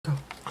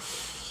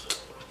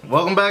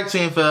Welcome back,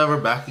 Team Forever.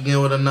 Back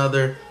again with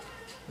another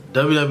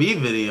WWE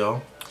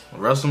video.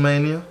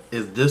 WrestleMania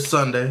is this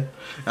Sunday.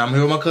 And I'm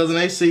here with my cousin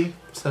AC.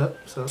 What's up?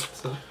 What's up?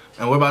 What's up?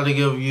 And we're about to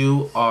give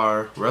you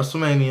our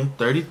WrestleMania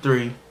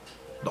 33,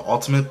 the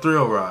Ultimate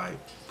Thrill Ride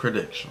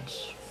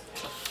predictions.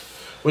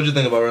 What'd you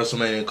think about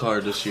WrestleMania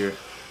card this year?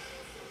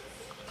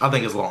 I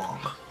think it's long.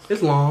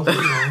 It's long. It's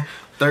long.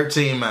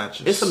 13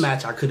 matches. It's a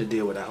match I could have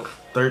did without.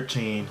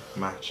 13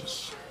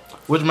 matches.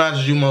 Which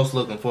matches you most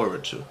looking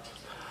forward to?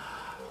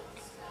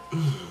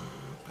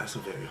 That's a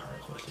very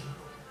hard question.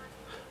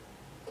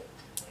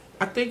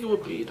 I think it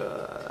would be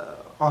the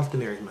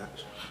Austin Aries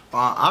match.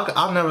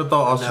 I never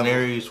thought Austin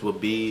Aries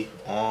would be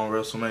on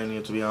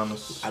WrestleMania, to be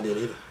honest. I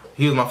didn't either.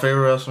 He was my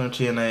favorite wrestler in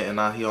TNA, and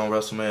now he on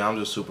WrestleMania. I'm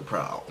just super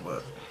proud.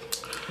 But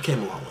It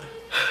came a long way.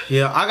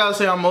 yeah, I gotta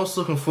say I'm most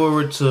looking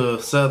forward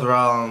to Seth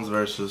Rollins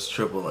versus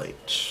Triple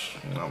H.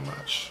 I'm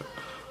not sure.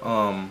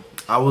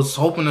 I was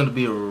hoping it to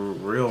be a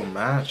real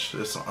match.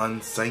 It's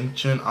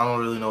unsanctioned. I don't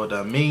really know what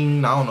that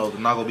means. I don't know if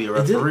there's not gonna be a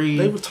referee.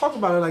 They would talk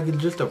about it like it's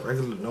just a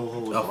regular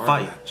no-holds-barred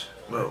fight match.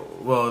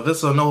 Well, if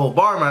it's a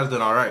no-hold-bar match,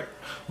 then alright.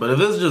 But if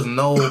it's just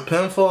no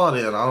pinfall,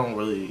 then I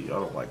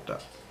don't like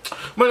that.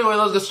 But anyway,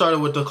 let's get started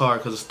with the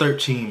card because it's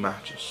 13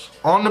 matches.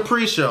 On the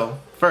pre-show,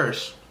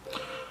 first,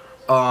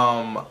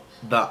 the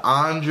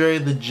Andre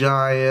the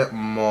Giant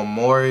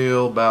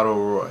Memorial Battle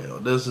Royal.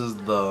 This is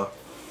the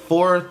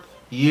 4th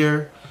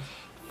year.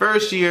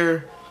 First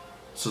year,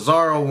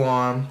 Cesaro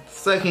won.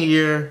 Second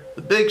year,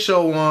 The Big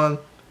Show won.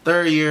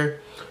 Third year,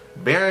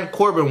 Baron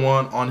Corbin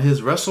won on his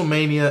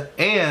WrestleMania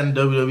and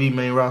WWE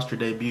main roster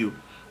debut.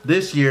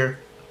 This year,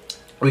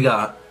 we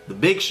got the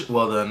Big Show.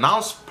 Well, the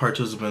announced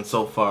participants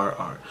so far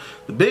are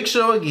The Big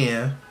Show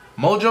again,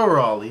 Mojo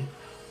Rawley,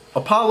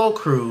 Apollo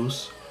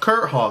Crews,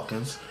 Kurt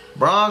Hawkins,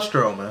 Braun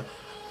Strowman,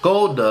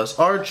 Goldust,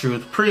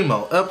 R-Truth,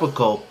 Primo,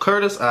 Epico,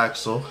 Curtis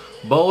Axel,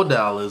 Bo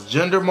Dallas,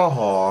 Jinder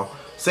Mahal,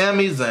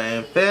 Sami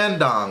Zayn,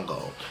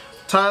 Fandango,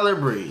 Tyler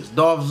Breeze,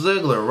 Dolph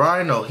Ziggler,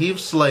 Rhino, Heath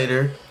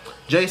Slater,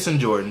 Jason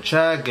Jordan,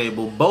 Chad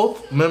Gable,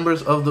 both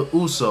members of the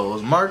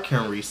Usos, Mark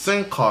Henry,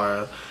 Sin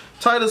Cara,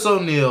 Titus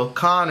O'Neil,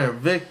 Connor,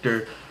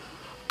 Victor,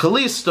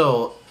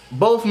 Kalisto,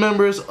 both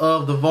members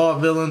of the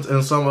Vault Villains,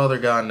 and some other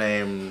guy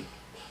named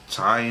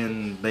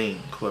Tyan Bing,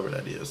 whoever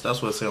that is.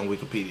 That's what it says on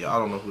Wikipedia. I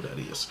don't know who that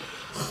is.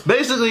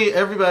 Basically,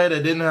 everybody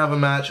that didn't have a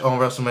match on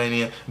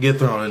WrestleMania get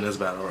thrown in this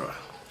battle royal.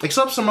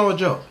 Except Samoa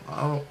Joe.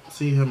 I don't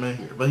see him in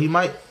here. But it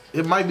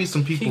might be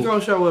some people. He gonna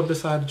show up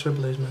beside the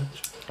Triple H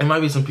match. It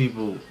might be some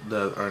people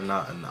that are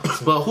not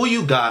announced. But who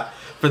you got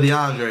for the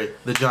Andre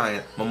the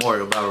Giant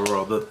Memorial Battle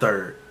Royal, the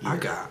 3rd year? I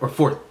got. Or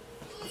 4th.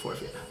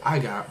 4th year. I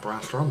got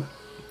Braun Strowman.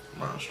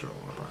 Braun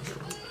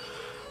Strowman.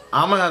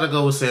 I'm going to have to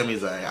go with Sami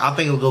Zayn. I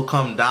think it'll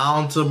come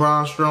down to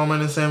Braun Strowman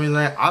and Sami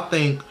Zayn. I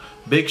think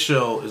Big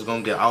Show is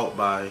going to get out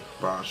by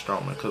Braun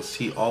Strowman because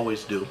he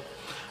always do.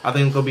 I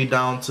think it's going to be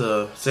down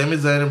to Sami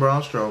Zayn and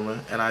Braun Strowman.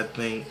 And I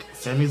think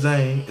Sami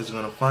Zayn is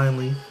going to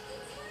finally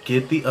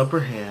get the upper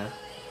hand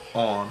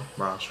on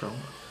Braun Strowman.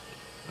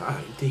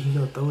 You think he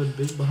going to throw his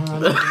big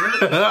behind him?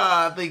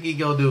 I think he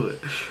going to do it.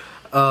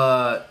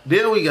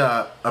 Then we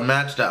got a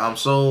match that I'm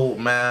so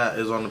mad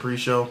is on the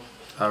pre-show.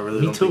 I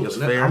really don't think it's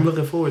fair. I'm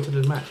looking forward to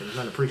this match. It's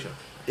not a pre-show.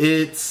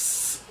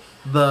 It's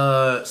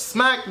the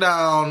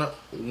SmackDown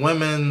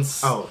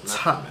Women's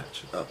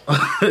match.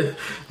 The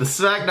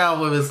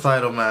SmackDown Women's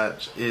title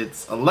match.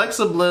 It's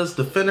Alexa Bliss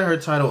defending her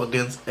title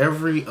against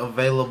every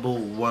available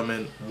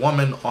woman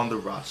on the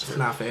roster. It's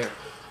not fair.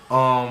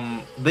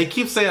 They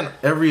keep saying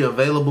every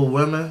available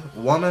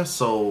woman,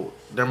 so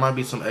there might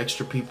be some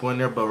extra people in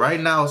there. But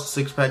right now it's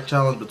a 6-pack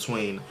challenge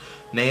between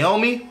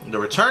Naomi, the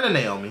return of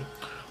Naomi,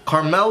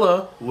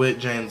 Carmella with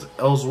James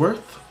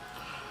Ellsworth,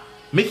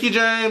 Mickie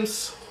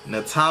James,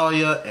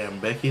 Natalya, and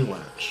Becky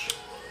Lynch.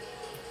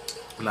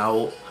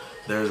 Now,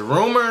 there's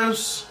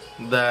rumors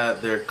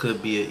that there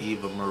could be a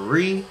Eva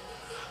Marie,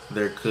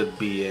 there could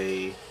be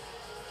a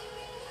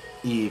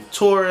Eve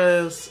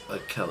Torres, a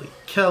Kelly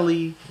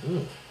Kelly.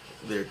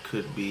 There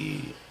could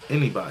be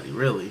anybody,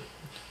 really.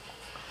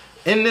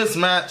 In this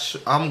match,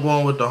 I'm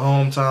going with the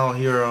hometown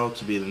hero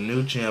to be the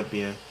new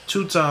champion,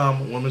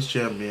 2-time women's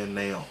champion,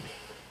 Naomi.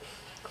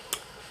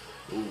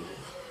 Ooh.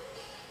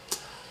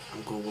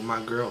 I'm going with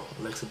my girl,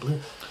 Alexa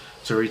Bliss.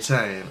 To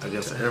retain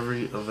against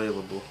every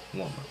available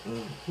woman.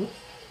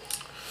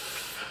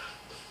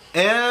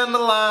 And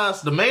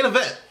the main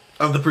event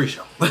of the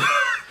pre-show.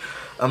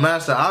 A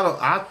match that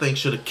I think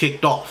should have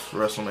kicked off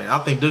WrestleMania. I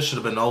think this should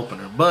have been the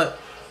opener. But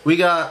we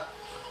got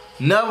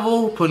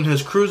Neville putting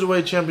his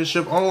Cruiserweight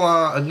Championship on the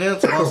line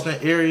against Austin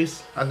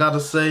Aries. I gotta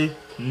say,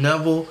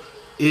 Neville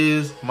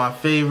is my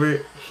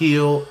favorite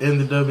heel in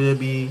the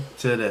WWE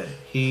today.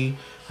 He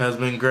has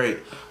been great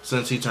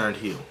since he turned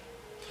heel.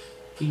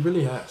 He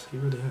really has. He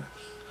really has.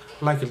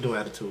 I like his new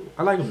attitude.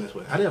 I like him this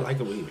way. I didn't like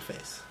him when he was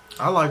face.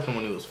 I liked him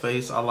when he was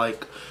face. I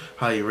like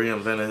how he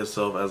reinvented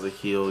himself as a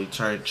heel. He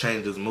changed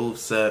his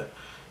moveset.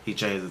 He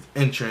changed his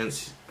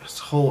entrance. His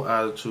whole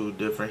attitude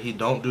different. He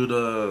don't do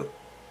the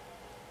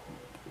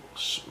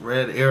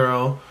red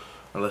arrow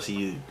unless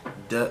he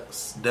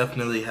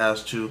definitely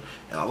has to.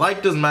 And I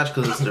like this match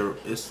because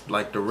it's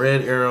like the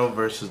Red Arrow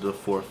versus the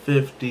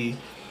 450,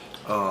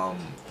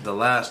 the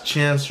Last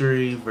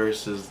Chancery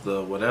versus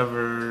the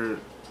whatever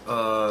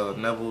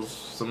Neville's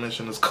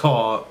submission is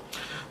called.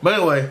 But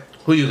anyway,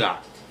 who you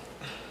got?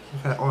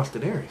 We've had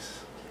Austin Aries,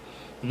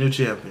 New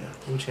champion.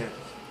 new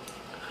champion.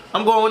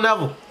 I'm going with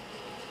Neville.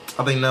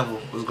 I think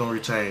Neville is going to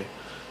retain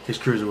his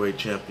Cruiserweight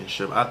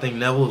Championship. I think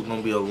Neville is going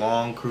to be a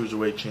long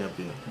Cruiserweight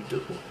champion. You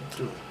do.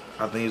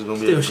 I think he's going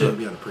to be a Still good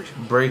be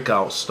unappreciated.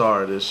 breakout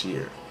star this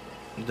year.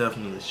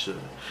 Definitely should.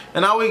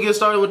 And now we get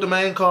started with the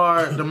main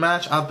card. The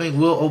match, I think,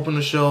 will open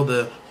the show.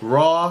 The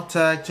Raw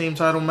Tag Team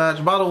title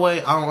match. By the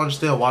way, I don't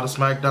understand why the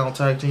SmackDown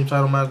Tag Team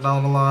title match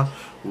down the line.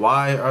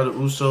 Why are the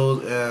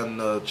Usos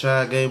and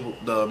Chad Gable,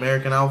 the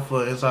American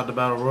Alpha, inside the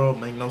Battle Royal?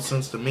 Make no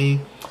sense to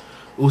me.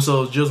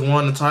 Usos just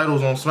won the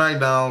titles on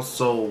SmackDown,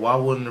 so why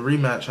wouldn't the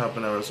rematch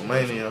happen at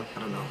WrestleMania? I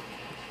don't know.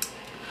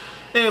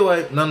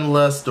 Anyway,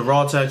 nonetheless, the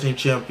Raw Tag Team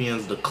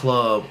Champions, the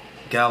Club,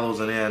 Gallows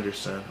and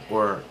Anderson,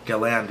 or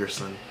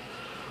Galanderson,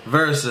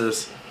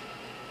 versus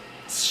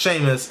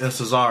Sheamus and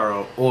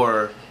Cesaro,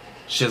 or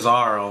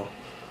Cesaro,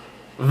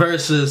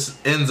 versus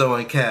Enzo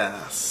and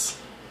Cass.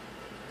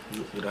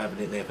 You don't have a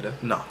nickname for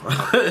that? No.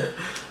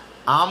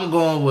 I'm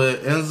going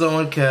with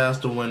Enzo and Cass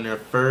to win their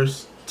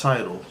first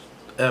title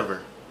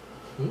ever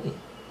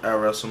at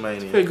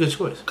WrestleMania. Very good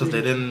choice. Because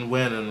they didn't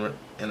win in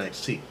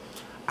NXT.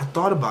 I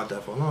thought about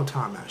that for a long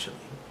time, actually.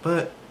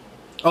 But...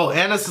 Oh,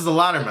 and this is a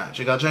ladder match.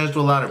 It got changed to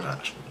a ladder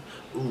match.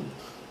 Ooh.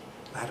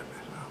 Ladder match.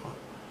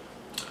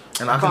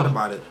 And I thought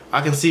about it. I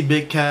can see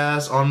Big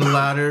Cass on the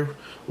ladder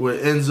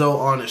with Enzo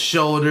on his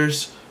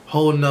shoulders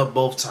holding up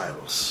both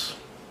titles.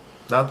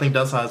 I think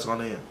that's how it's going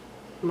to end.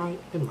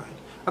 It might.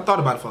 I thought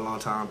about it for a long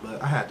time,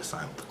 but I had to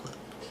side with the Club.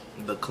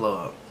 The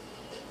Club.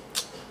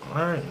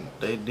 Alright,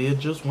 they did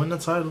just win the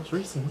titles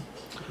recently.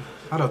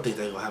 I don't think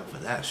they're going to have it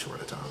for that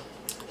short a time.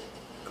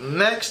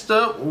 Next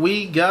up,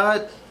 we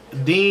got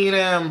Dean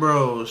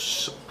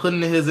Ambrose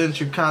putting his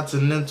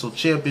Intercontinental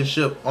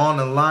Championship on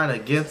the line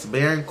against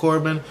Baron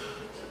Corbin.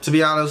 To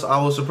be honest,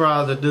 I was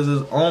surprised that this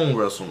is on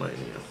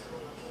WrestleMania.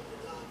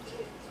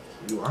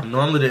 You are?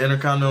 Normally the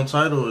Intercontinental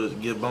title is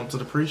get bumped to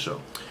the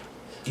pre-show.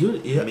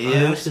 Yeah,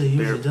 Miz, it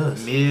usually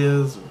does.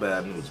 Miz,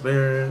 Bad News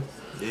Baron.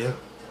 Yeah.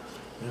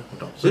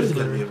 This This is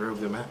going to be a real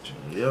good match.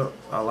 Yeah,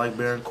 I like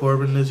Baron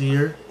Corbin this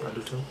year. I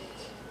do too.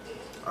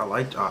 I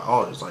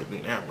always like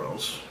Dean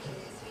Ambrose.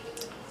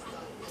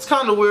 It's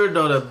kind of weird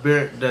though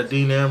that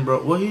Dean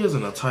Ambrose, well, he is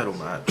in a title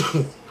match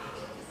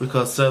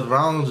because Seth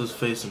Rollins is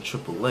facing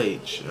Triple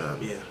H.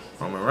 And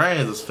Roman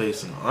Reigns is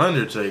facing The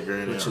Undertaker.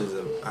 And which is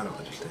I don't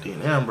understand.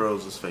 Dean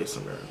Ambrose is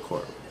facing Baron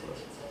Corbin.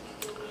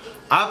 But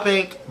I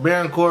think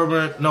Baron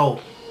Corbin. No,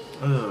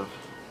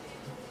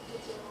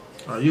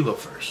 you go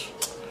first.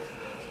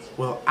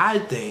 Well, I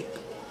think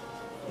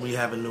we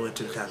have a new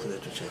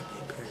Intercontinental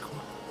Champion, Baron Corbin.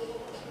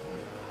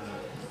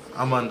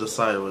 I'm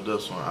undecided with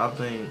this one. I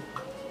think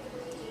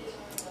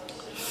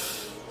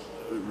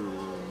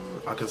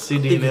I can see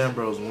Dean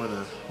Ambrose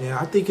winning. Yeah,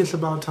 I think it's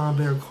about time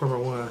Baron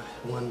Corbin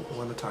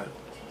won the title.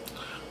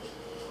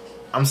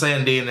 I'm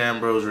saying Dean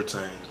Ambrose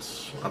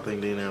retains. I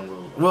think Dean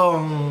Ambrose. Well,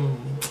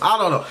 I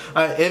don't know.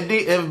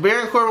 If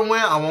Baron Corbin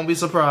wins, I won't be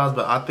surprised.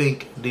 But I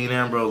think Dean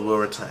Ambrose will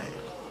retain.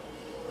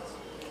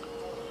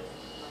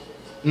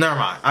 Never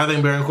mind. I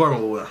think Baron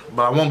Corbin will win,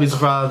 but I won't be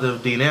surprised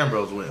if Dean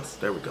Ambrose wins.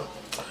 There we go.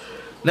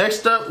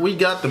 Next up, we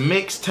got the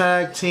mixed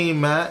tag team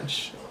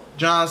match.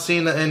 John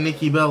Cena and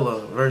Nikki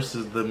Bella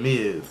versus The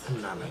Miz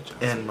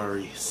and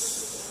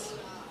Maurice.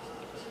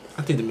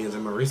 I think The Miz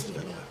and Maurice is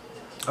going to win.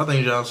 I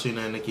think John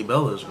Cena and Nikki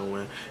Bella is going to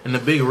win. And the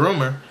big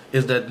rumor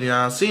is that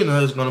John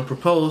Cena is going to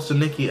propose to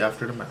Nikki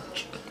after the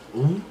match.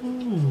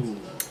 Ooh.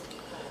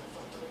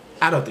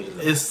 I don't think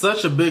it's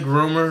such a big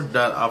rumor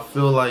that I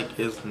feel like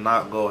it's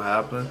not going to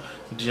happen.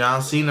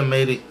 John Cena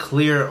made it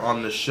clear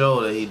on the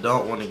show that he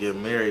don't want to get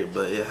married,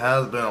 but it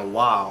has been a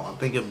while. I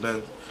think it's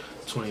been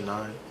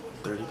 29,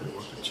 30,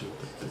 31, 32,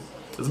 33.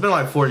 It's been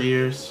like 4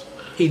 years.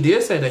 He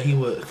did say that he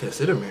would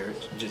consider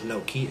marriage, just no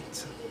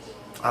kids.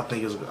 I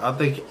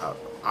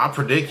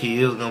predict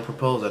he is going to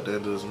propose at the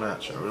end of this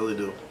match. I really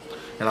do.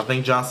 And I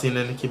think John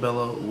Cena and Nikki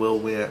Bella will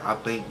win. I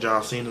think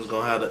John Cena is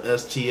going to have the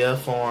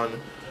STF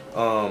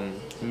on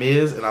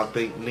Miz, and I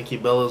think Nikki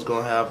Bella is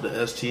going to have the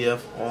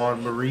STF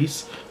on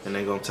Maurice, and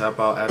they're going to tap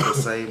out at the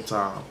same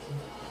time.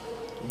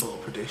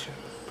 Bold prediction.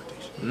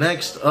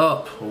 Next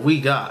up, we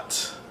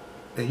got,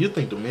 and you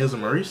think the Miz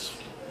and Maurice?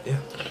 Yeah.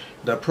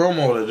 That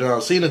promo that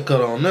John Cena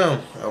cut on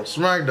them on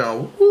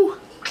SmackDown, woo,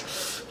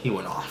 he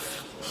went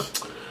off.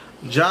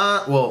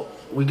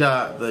 We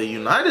got the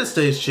United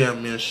States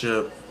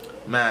Championship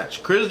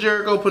match. Chris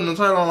Jericho putting the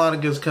title on line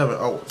against Kevin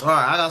Owens.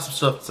 Alright, I got some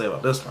stuff to say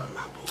about this match.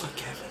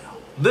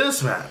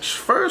 This match,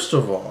 first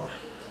of all,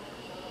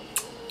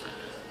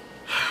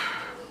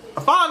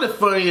 I find it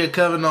funny that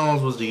Kevin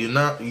Owens was the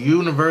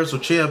Universal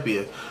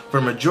Champion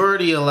for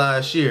majority of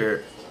last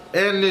year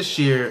and this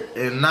year,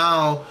 and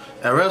now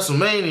at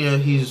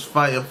WrestleMania he's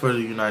fighting for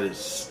the United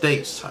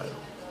States title.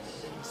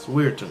 It's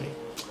weird to me.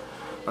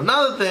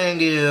 Another thing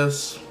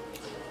is,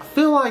 I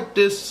feel like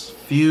this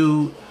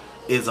feud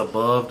is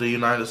above the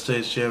United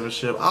States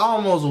Championship. I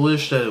almost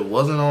wish that it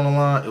wasn't on the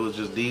line. It was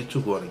just these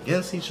two going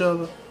against each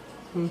other.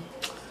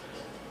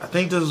 I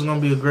think this is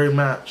going to be a great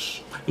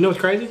match. You know what's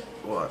crazy?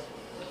 What?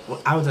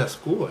 Well, I was at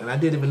school and I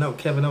didn't even know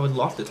Kevin Owens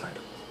lost the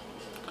title.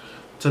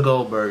 To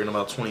Goldberg in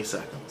about 20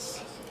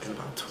 seconds. In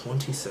about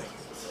 20 seconds.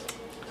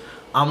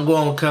 I'm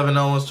going with Kevin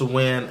Owens to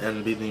win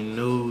and be the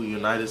new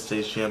United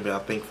States champion, I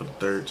think, for the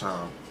 3rd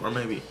time. Or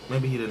maybe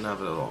he didn't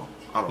have it at all.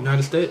 I don't know.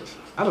 United States?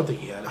 I don't think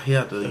he had it. He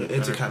had the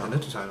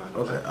Intercontinental title. I know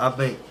Okay, that. I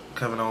think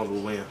Kevin Owens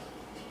will win.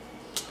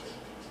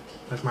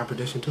 That's my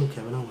prediction too,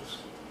 Kevin Owens.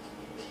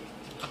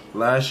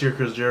 Last year,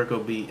 Chris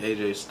Jericho beat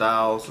AJ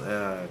Styles,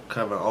 and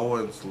Kevin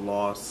Owens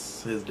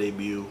lost his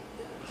debut.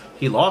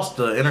 He lost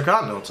the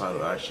Intercontinental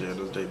title, actually, in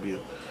his debut.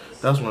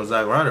 That's when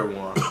Zack Ryder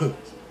won.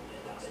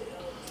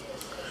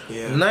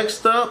 Yeah.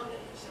 Next up,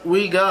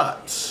 we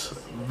got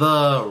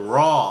the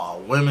Raw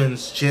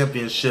Women's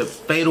Championship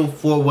Fatal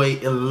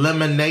 4-Way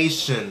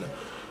Elimination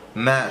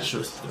match,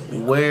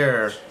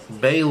 where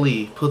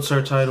Bayley puts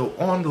her title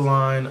on the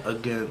line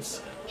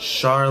against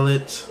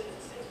Charlotte,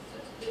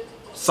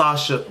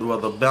 Sasha, well,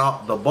 the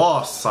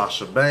boss,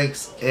 Sasha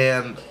Banks,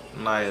 and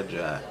Nia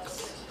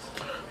Jax.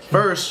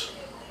 First,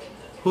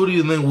 who do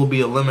you think will be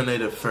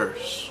eliminated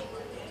first?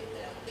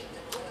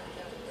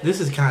 This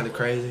is kind of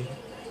crazy.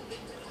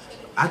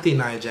 I think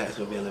Nia Jax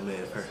will be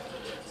eliminated first.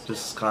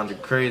 This is kind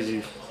of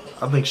crazy.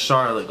 I think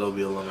Charlotte gonna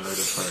be eliminated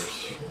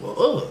first.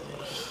 Well,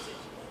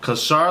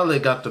 Cause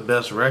Charlotte got the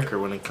best record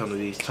when it comes to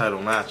these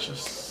title matches.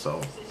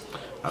 So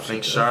I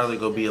think Charlotte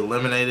gonna be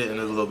eliminated, and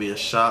it's gonna be a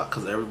shock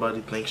because everybody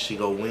thinks she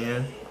gonna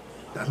win.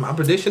 That's my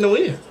prediction to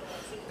win.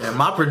 And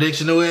my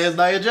prediction to win is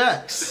Nia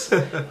Jax.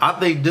 I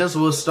think this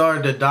will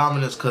start the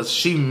dominance because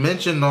she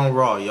mentioned on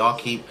Raw, y'all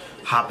keep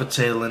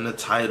hot-potatoing the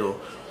title,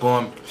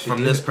 going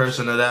from this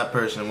person to that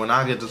person. When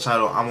I get the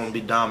title, I'm gonna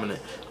be dominant.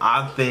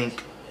 I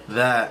think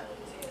that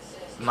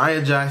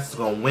Nia Jax is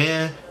gonna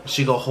win.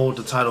 She gonna hold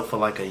the title for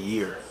like a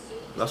year.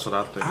 That's what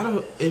I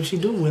think. If she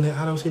do win it,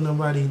 I don't see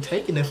nobody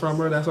taking it from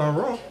her. That's on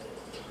Raw.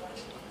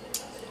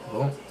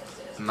 Well,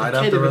 the night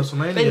after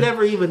WrestleMania, they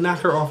never even knock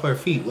her off her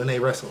feet when they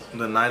wrestle.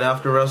 The night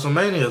after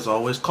WrestleMania is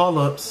always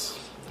call-ups.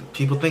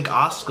 People think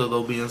Asuka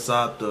gonna be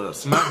inside the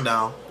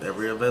SmackDown.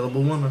 Every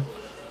available woman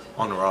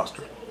on the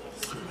roster.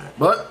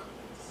 But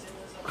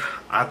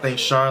I think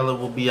Charlotte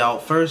will be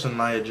out first and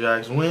Nia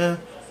Jax win.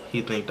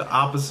 He think the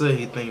opposite.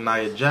 He think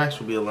Nia Jax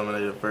will be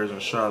eliminated first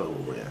and Charlotte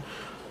will win.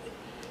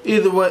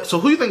 Either way, so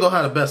who you think gonna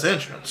have the best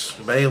entrance?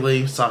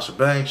 Bayley, Sasha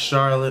Banks,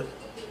 Charlotte,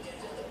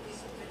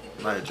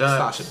 Nia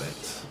Jax. Sasha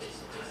Banks.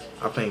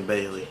 I think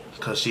Bayley,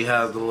 cause she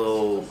has the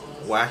little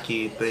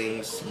wacky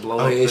things, blow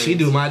up. Oh yeah, things.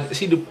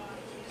 she do.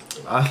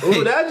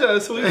 Ooh, that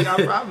just sweet.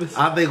 I promise.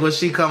 I think when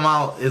she come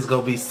out, it's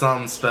gonna be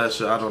something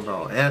special. I don't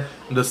know. And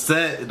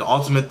the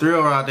Ultimate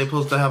Thrill Ride, they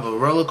supposed to have a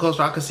roller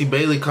coaster. I could see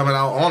Bayley coming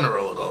out on the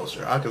roller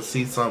coaster. I could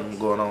see something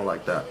going on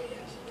like that.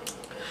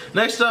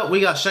 Next up,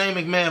 we got Shane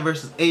McMahon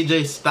versus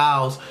AJ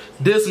Styles.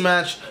 This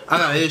match, I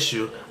got an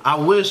issue. I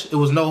wish it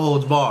was no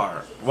holds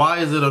barred. Why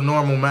is it a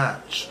normal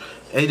match?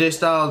 AJ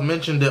Styles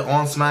mentioned it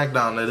on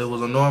SmackDown that it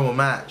was a normal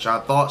match. I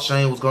thought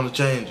Shane was going to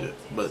change it,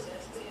 but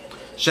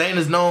Shane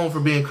is known for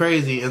being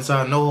crazy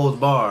inside no holds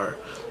barred,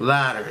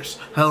 ladders,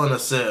 Hell in a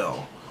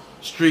Cell,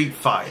 street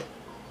fight.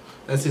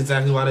 That's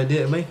exactly why they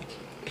didn't make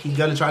it. He's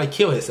gonna try to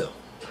kill himself.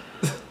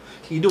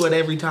 He do it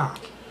every time.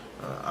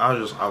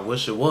 I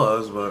wish it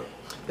was, but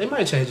they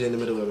might change it in the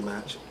middle of the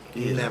match.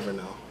 You never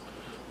know.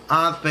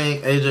 I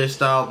think AJ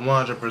Styles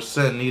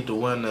 100% need to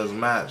win this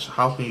match.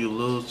 How can you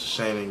lose to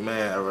Shane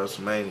McMahon at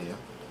WrestleMania?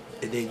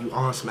 And then you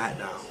on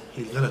SmackDown.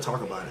 He's gonna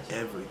talk about it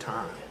every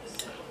time.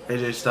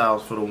 AJ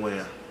Styles for the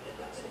win.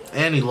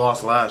 And he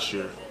lost last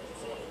year.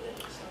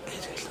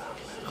 AJ Styles,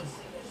 man, come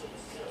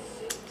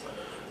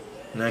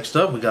on. Next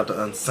up, we got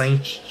the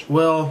unsanctioned.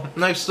 Well,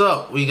 next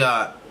up, we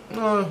got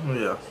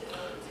the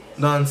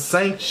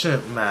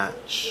unsanctioned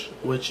match,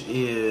 which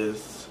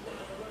is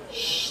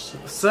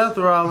Seth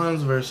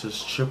Rollins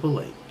versus Triple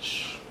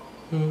H.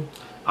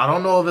 I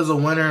don't know if it's a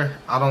winner.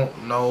 I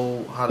don't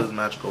know how this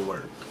match will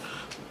work.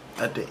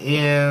 At the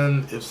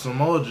end, if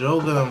Samoa Joe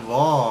get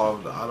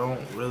involved, I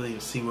don't really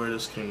see where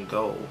this can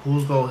go.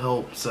 Who's gonna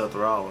help Seth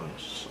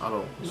Rollins?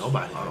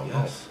 Nobody. I don't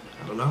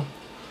know.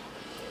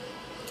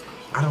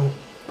 I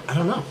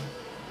don't know.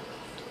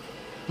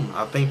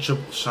 I think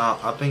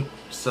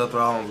Seth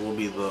Rollins will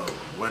be the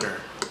winner,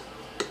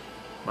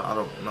 but I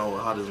don't know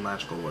how this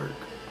match will work.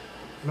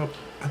 Nope.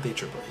 I think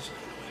Triple H is gonna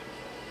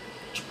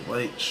Triple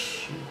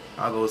H.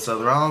 I go with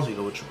Seth Rollins. You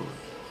go with Triple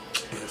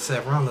H. win. And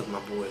Seth Rollins, my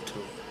boy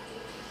too.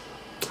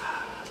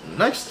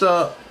 Next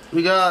up,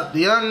 we got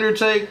The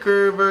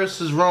Undertaker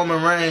versus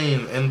Roman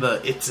Reigns in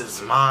the It's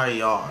Is My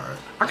Yard.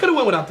 I could have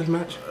went without this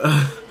match.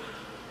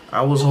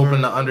 I was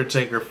hoping The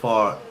Undertaker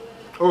fought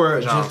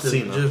or John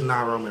Cena. Just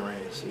not Roman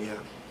Reigns. Yeah,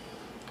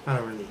 I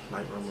don't really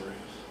like Roman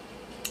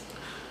Reigns.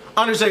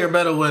 Undertaker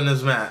better win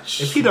this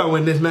match. If he don't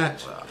win this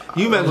match,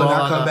 you might as well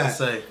not come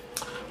back.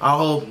 I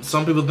hope.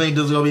 Some people think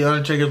this is gonna be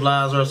Undertaker's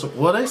last wrestle.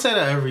 Well, they say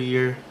that every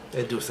year.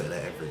 They do say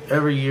that every year.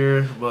 Every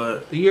year,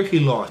 but the year he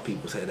lost,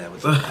 people say that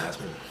was his last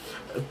one.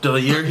 The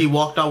year he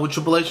walked out with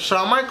Triple H and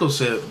Shawn Michaels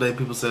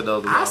people said that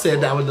was the last I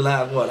said that was the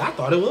last one. I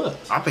thought it was.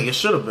 I think it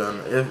should have been.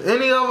 If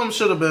any of them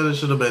should have been, it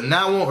should have been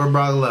that one or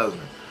Brock Lesnar.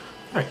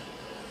 Right.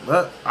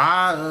 But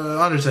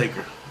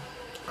Undertaker.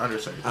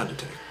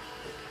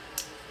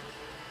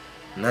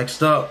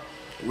 Next up,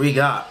 we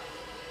got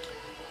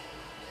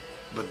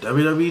the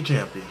WWE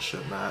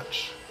Championship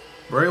match.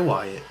 Bray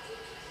Wyatt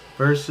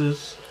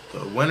versus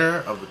the winner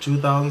of the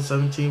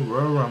 2017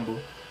 Royal Rumble,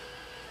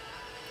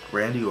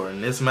 Randy Orton.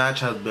 This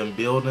match has been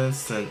building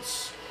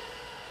since,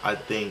 I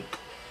think,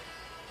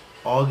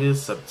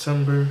 August,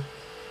 September.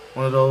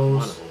 One of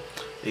those.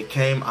 It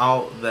came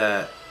out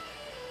that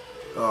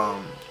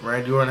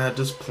Randy Orton had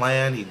this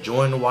plan. He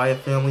joined the Wyatt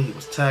family. He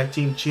was tag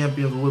team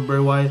champions with Bray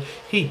Wyatt.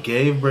 He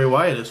gave Bray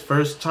Wyatt his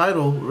first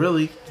title,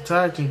 really, the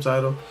tag team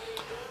title.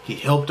 He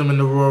helped him in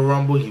the Royal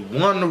Rumble. He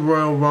won the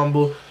Royal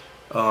Rumble.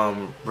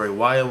 Bray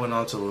Wyatt went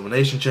on to the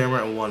Elimination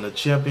Chamber and won the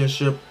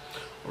championship.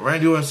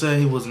 Randy Orton said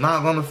he was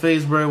not going to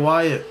face Bray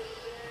Wyatt.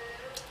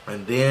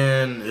 And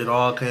then it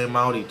all came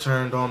out. He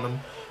turned on him.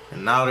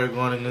 And now they're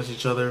going against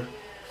each other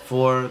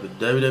for the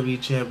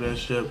WWE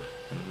Championship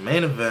in the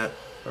main event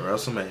of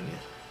WrestleMania.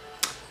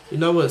 You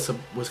know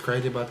what's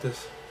crazy about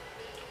this?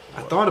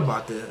 I thought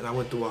about that, and I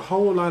went through a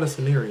whole lot of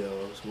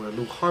scenarios where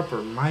Luke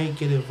Harper might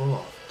get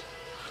involved.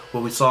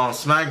 What we saw on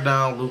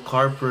SmackDown, Luke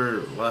Harper,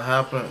 what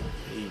happened?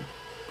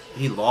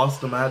 He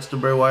lost the match to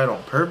Bray Wyatt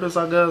on purpose,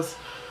 I guess.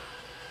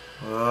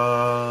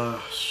 And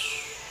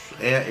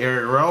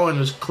Eric Rowan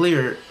is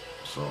cleared,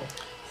 so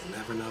you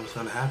never know what's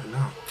gonna happen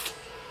now.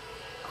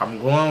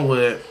 I'm going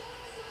with,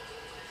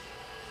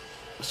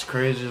 as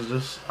crazy as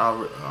this, I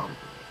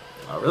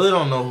really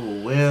don't know who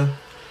will win,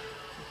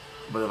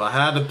 but if I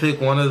had to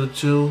pick one of the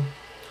two,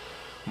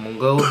 I'm gonna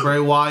go with Bray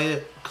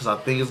Wyatt because I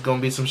think it's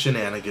gonna be some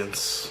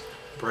shenanigans.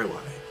 Bray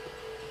Wyatt.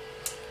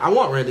 I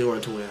want Randy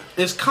Orton to win.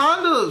 It's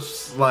kind of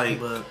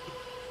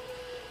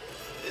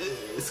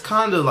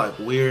like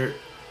weird.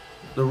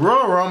 The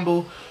Royal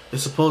Rumble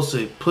is supposed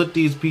to put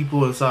these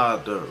people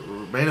inside the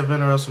main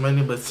event of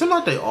WrestleMania, but it seems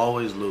like they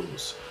always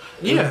lose.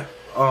 Yeah.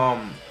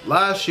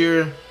 Last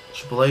year,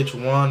 Triple H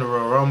won the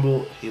Royal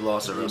Rumble. He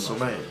lost at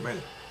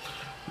WrestleMania.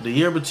 The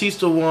year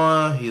Batista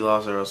won, he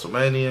lost at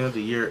WrestleMania.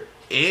 The year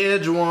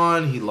Edge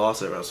won, he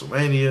lost at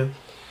WrestleMania.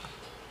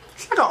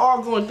 It's like an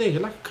ongoing thing.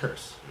 It's like a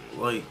curse.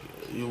 Like,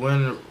 you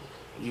win,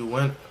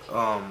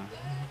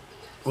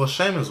 well,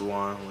 Sheamus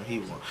won when he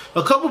won.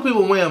 A couple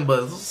people win,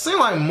 but it seems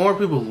like more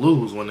people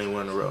lose when they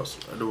win the Royal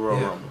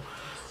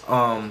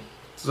Rumble.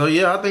 So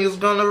yeah, I think it's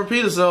gonna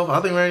repeat itself.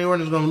 I think Randy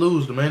Orton is gonna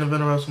lose the main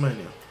event of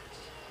WrestleMania.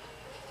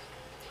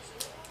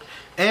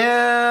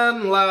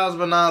 And last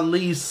but not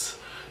least,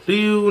 the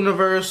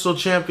Universal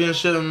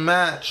Championship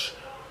match.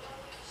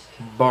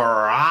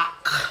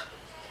 Brock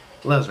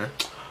Lesnar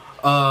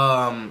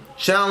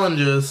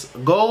challenges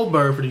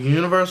Goldberg for the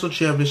Universal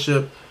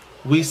Championship.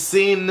 We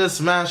seen this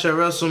match at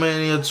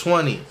WrestleMania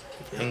 20,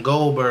 and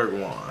Goldberg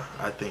won,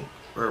 I think,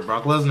 or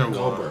Brock Lesnar won.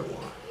 Goldberg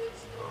won.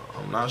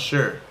 I'm not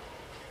sure.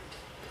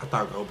 I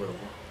thought Goldberg won.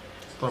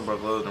 I thought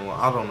Brock Lesnar won.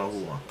 I don't know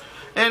who won.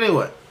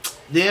 Anyway,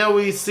 then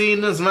we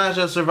seen this match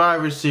at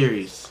Survivor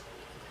Series.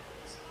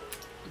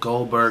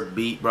 Goldberg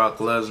beat Brock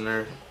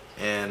Lesnar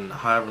in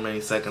however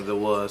many seconds it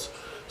was.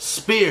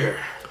 Spear.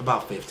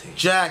 About 15.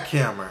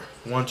 Jackhammer.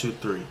 1, 2,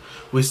 3.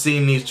 We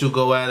seen these two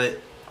go at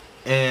it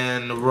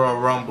in the Royal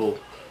Rumble.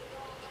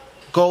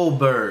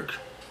 Goldberg.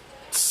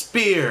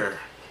 Spear.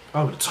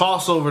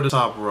 Toss over the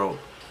top rope.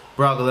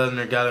 Brock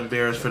Lesnar got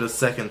embarrassed for the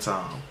second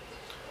time.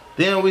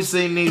 Then we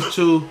seen these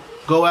two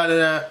go at it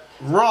at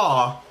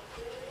Raw.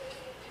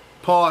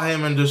 Paul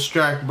Heyman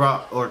distract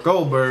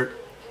Goldberg.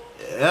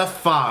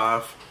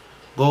 F5.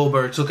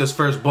 Goldberg took his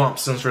first bump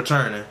since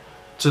returning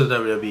to the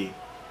WWE.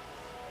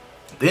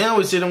 Then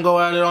we see them go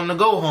at it on the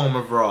go home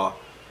of Raw.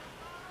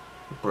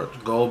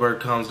 Goldberg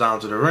comes down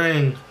to the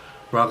ring.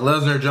 Brock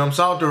Lesnar jumps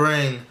out the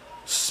ring.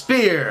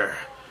 Spear.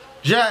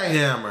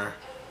 Jackhammer.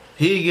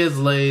 He gets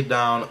laid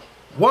down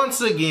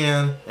once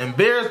again.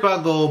 Embarrassed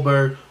by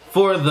Goldberg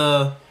for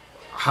the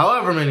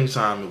however many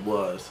time it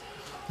was.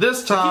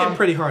 This time, it's getting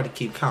pretty hard to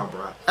keep count,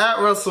 Brock. At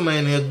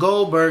WrestleMania,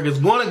 Goldberg is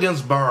going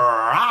against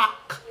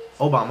Barack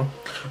Obama.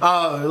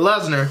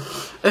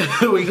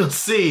 Lesnar. We can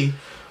see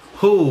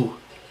who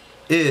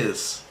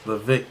is the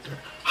victor.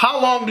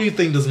 How long do you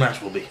think this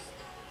match will be?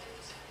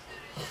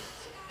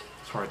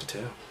 It's hard to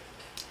tell.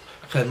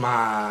 Because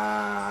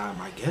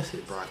my guess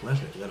is Brock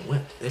Lesnar is going to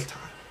win this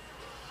time.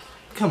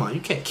 Come on,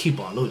 you can't keep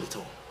on losing to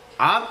him.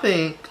 I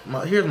think,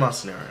 here's my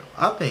scenario.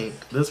 I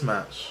think this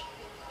match,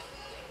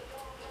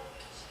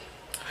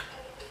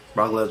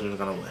 Brock Lesnar is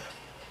going to win.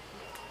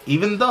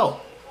 Even though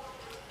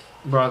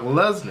Brock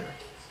Lesnar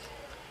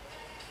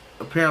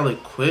apparently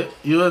quit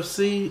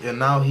UFC and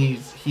now he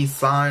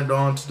signed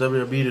on to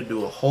WWE to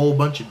do a whole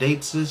bunch of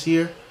dates this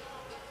year.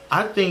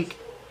 I think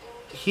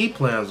he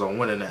plans on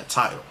winning that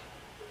title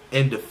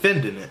and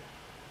defending it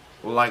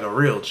like a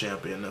real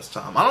champion this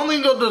time. I don't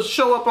think he'll just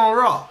show up on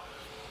Raw.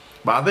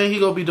 But I think he's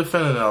going to be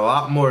defending it a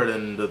lot more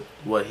than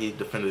what he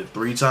defended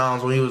 3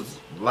 times when he was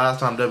last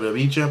time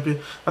WWE champion.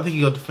 I think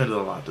he's going to defend it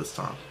a lot this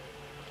time.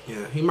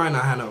 Yeah, he might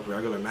not have no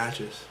regular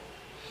matches.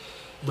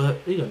 But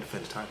he's going to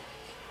defend the title.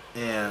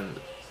 And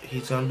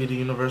he's going to be the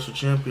Universal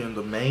Champion,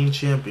 the main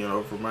champion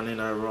over Monday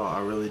Night Raw.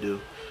 I really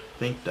do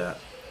think that.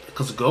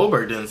 Because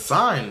Goldberg didn't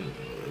sign.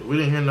 We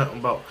didn't hear nothing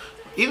about...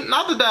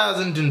 Not that Daz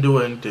didn't do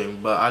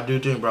anything, but I do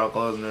think Brock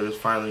Lesnar is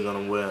finally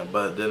going to win.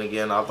 But then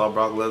again, I thought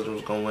Brock Lesnar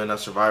was going to win that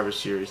Survivor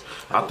Series.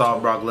 I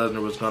thought Brock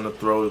Lesnar was going to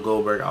throw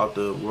Goldberg out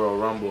the Royal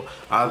Rumble.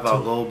 I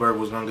thought Goldberg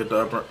was going to get the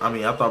upper...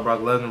 I thought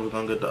Brock Lesnar was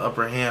going to get the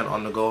upper hand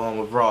on the go home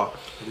with Raw.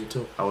 Me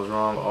too. I was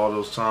wrong all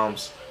those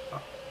times.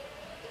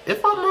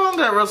 If I'm wrong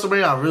at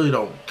WrestleMania, I really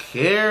don't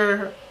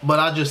care. But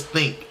I just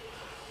think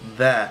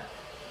that...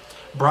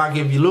 Brock,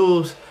 if you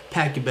lose,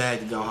 pack your bag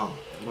to go home.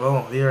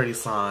 Well, he already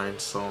signed,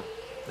 so...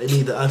 They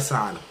need to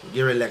unsign him.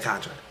 Get rid of that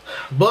contract.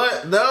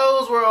 But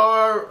those were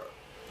our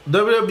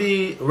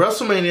WWE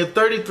WrestleMania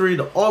 33,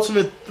 the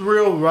Ultimate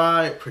Thrill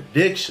Ride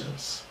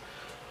predictions.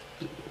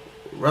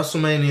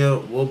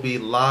 WrestleMania will be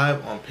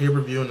live on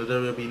pay-per-view on the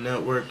WWE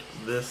Network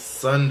this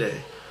Sunday.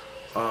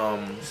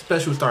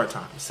 Special start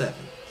time, 7,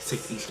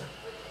 6 Eastern.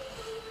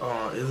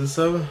 Is it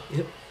 7?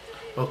 Yep.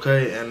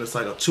 Okay, and it's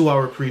like a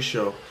 2-hour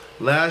pre-show.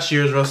 Last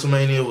year's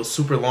WrestleMania was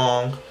super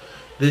long.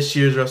 This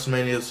year's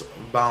WrestleMania is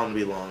bound to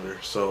be longer,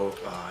 so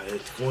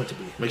it's going to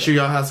be. Make sure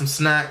y'all have some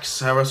snacks,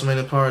 have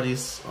WrestleMania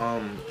parties,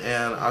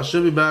 and I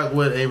should be back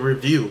with a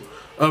review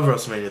of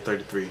WrestleMania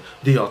 33,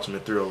 the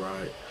Ultimate Thrill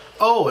Ride.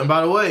 Oh, and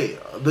by the way,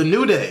 the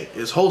New Day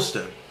is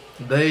hosting.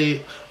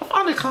 I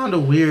find it kind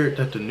of weird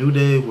that the New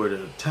Day were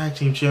the tag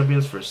team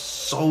champions for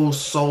so.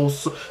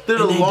 They're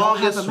the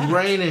longest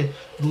reigning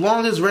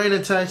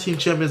tag team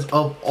champions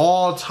of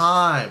all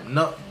time.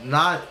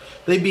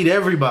 They beat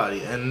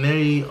everybody, and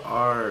they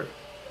are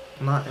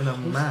not in a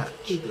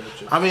match.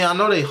 I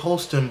know they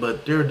host him,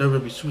 but they're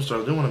WWE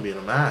superstars. They want to be in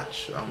a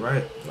match. I'm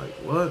right. Like,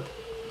 what?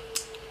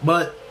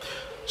 But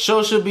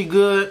show should be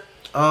good.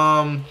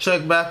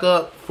 Check back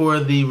up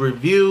for the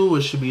review.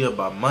 It should be up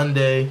by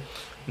Monday.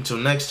 Until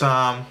next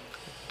time,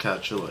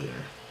 catch you later.